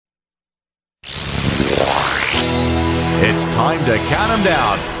It's time to count them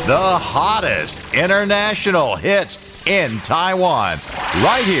down. The hottest international hits in Taiwan.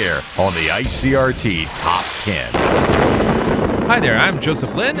 Right here on the ICRT Top 10. Hi there, I'm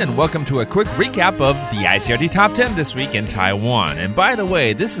Joseph Lin, and welcome to a quick recap of the ICRT Top 10 this week in Taiwan. And by the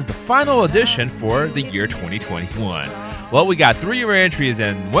way, this is the final edition for the year 2021. Well, we got 3 re-entries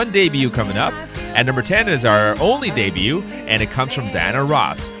and 1 debut coming up. At number 10 is our only debut, and it comes from Diana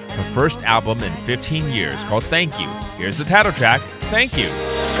Ross, her first album in 15 years called Thank You. Here's the title track, Thank You.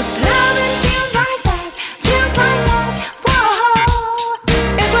 'Cause loving feels like that, whoa.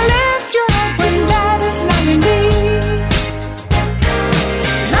 If I left you when that is loving me.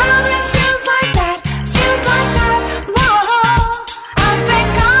 Loving feels like that, whoa. I thank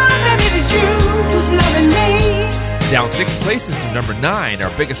God that it is you who's loving me. Down 6 places to number 9, our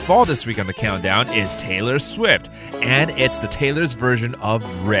biggest fall this week on the countdown is Taylor Swift, and it's the Taylor's version of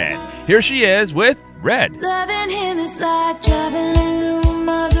Red. Here she is with Red. Loving him is like driving a new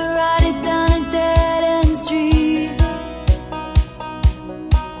Maserati down a dead-end street.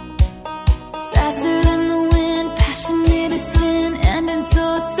 Faster than the wind, passionate as sin, ending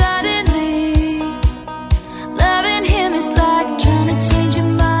so suddenly. Loving him is like trying to change your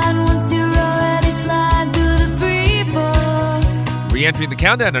mind once you're already flying through the free fall. Re-entering the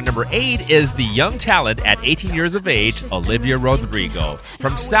countdown at number 8 is the young talent at 18 years of age, Olivia Rodrigo.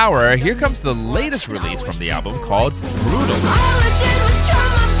 From Sour, here comes the latest release from the album called Brutal. All I did was try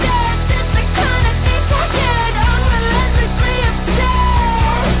my best. It's the kind of things I did. I'm relentlessly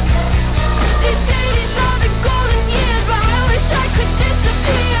upset. They say these are the golden years, but I wish I could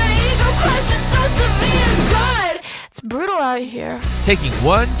disappear. Ego crush is so severe. God, it's brutal out here. Taking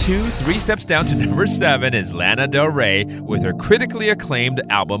 1, 2, 3 steps down to number 7 is Lana Del Rey with her critically acclaimed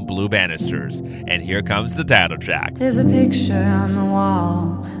album Blue Banisters. And here comes the title track. There's a picture on the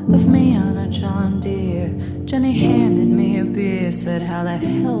wall of me on a John Deere. Jenny handed me a beer, said, how the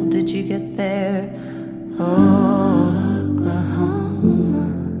hell did you get there? Oklahoma.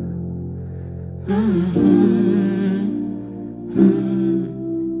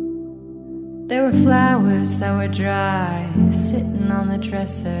 There were flowers that were dry, sitting on the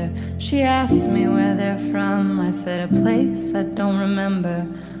dresser. She asked me where they're from. I said, a place I don't remember.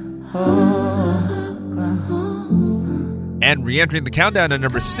 Oklahoma. And re-entering the countdown at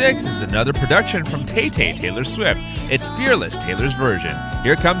number 6 is another production from Tay-Tay, Taylor Swift. It's Fearless, Taylor's version.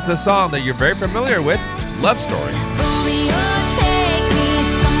 Here comes a song that you're very familiar with, Love Story. Romeo, take me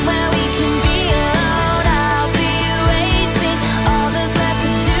somewhere we can be alone. I'll be waiting. All there's left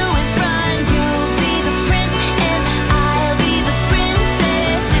to do is run. You'll be the prince and I'll be the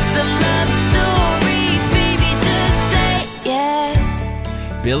princess. It's a love story, baby, just say yes.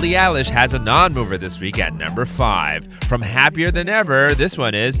 Billie Eilish has a non-mover this week at number 5. From Happier Than Ever, this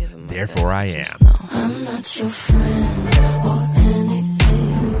one is Therefore I Am. I'm not your friend or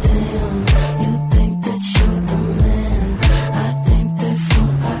anything, damn. You think that you're the man. I think therefore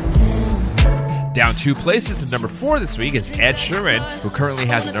I am. Down 2 places to number 4 this week is Ed Sheeran, who currently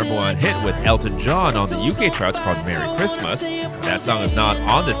has a number 1 hit with Elton John on the UK charts called Merry Christmas. That song is not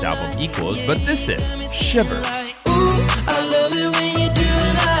on this album, Equals, but this is Shivers. I love it when you do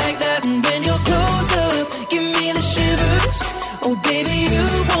it like that. And when you're close up, give me the shivers. Oh, baby,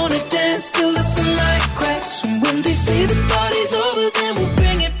 you wanna dance till the sunlight cracks. And when they say the party's over, then we'll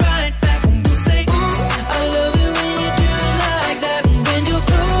bring it right back. And we'll say, ooh, I love it when you do it like that. And when you're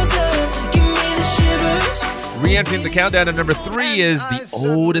close up, give me the shivers. Re-entering the countdown at number 3 is the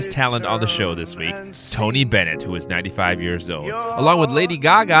oldest talent on the show this week, Tony Bennett, who is 95 years old. Along with Lady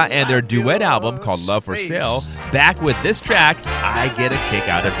Gaga and their duet album called Love for Sale, back with this track, I Get a Kick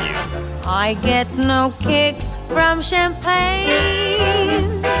Out of You. I get no kick from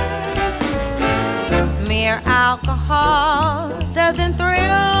champagne. Mere alcohol doesn't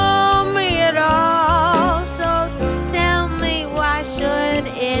thrill me at all. So tell me, why should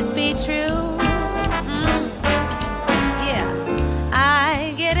it be true? Yeah,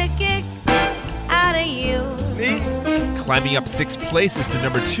 I get a kick out of you. Climbing up 6 places to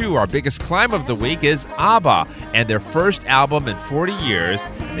number 2, our biggest climb of the week is ABBA and their first album in 40 years,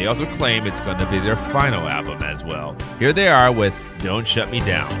 and they also claim it's going to be their final album as well. Here they are with Don't Shut Me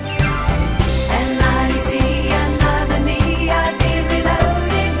Down. And I see another me, I've been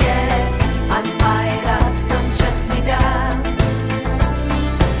reloading, yeah. I'm fired up, don't shut me down.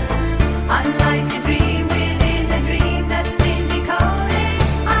 I'm like a dream within a dream that's been decoding.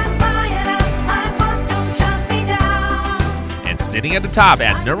 I'm fired up, I want, don't shut me down. And sitting at the top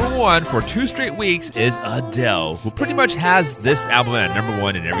at number 1 for 2 straight weeks is Adele, who pretty much has this album at number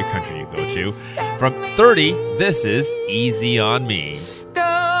 1 in every country you go to. From 30, this is Easy on Me. Go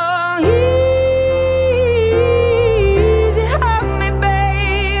easy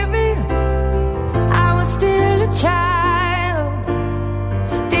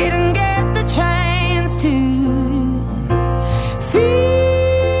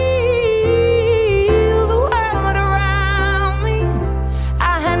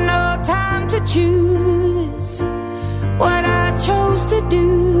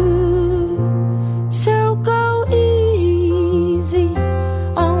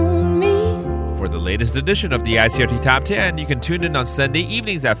latest edition of the ICRT Top 10, you can tune in on Sunday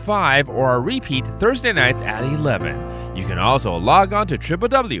evenings at 5 or a repeat Thursday nights at 11. You can also log on to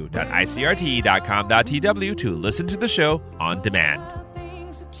www.icrt.com.tw to listen to the show on demand.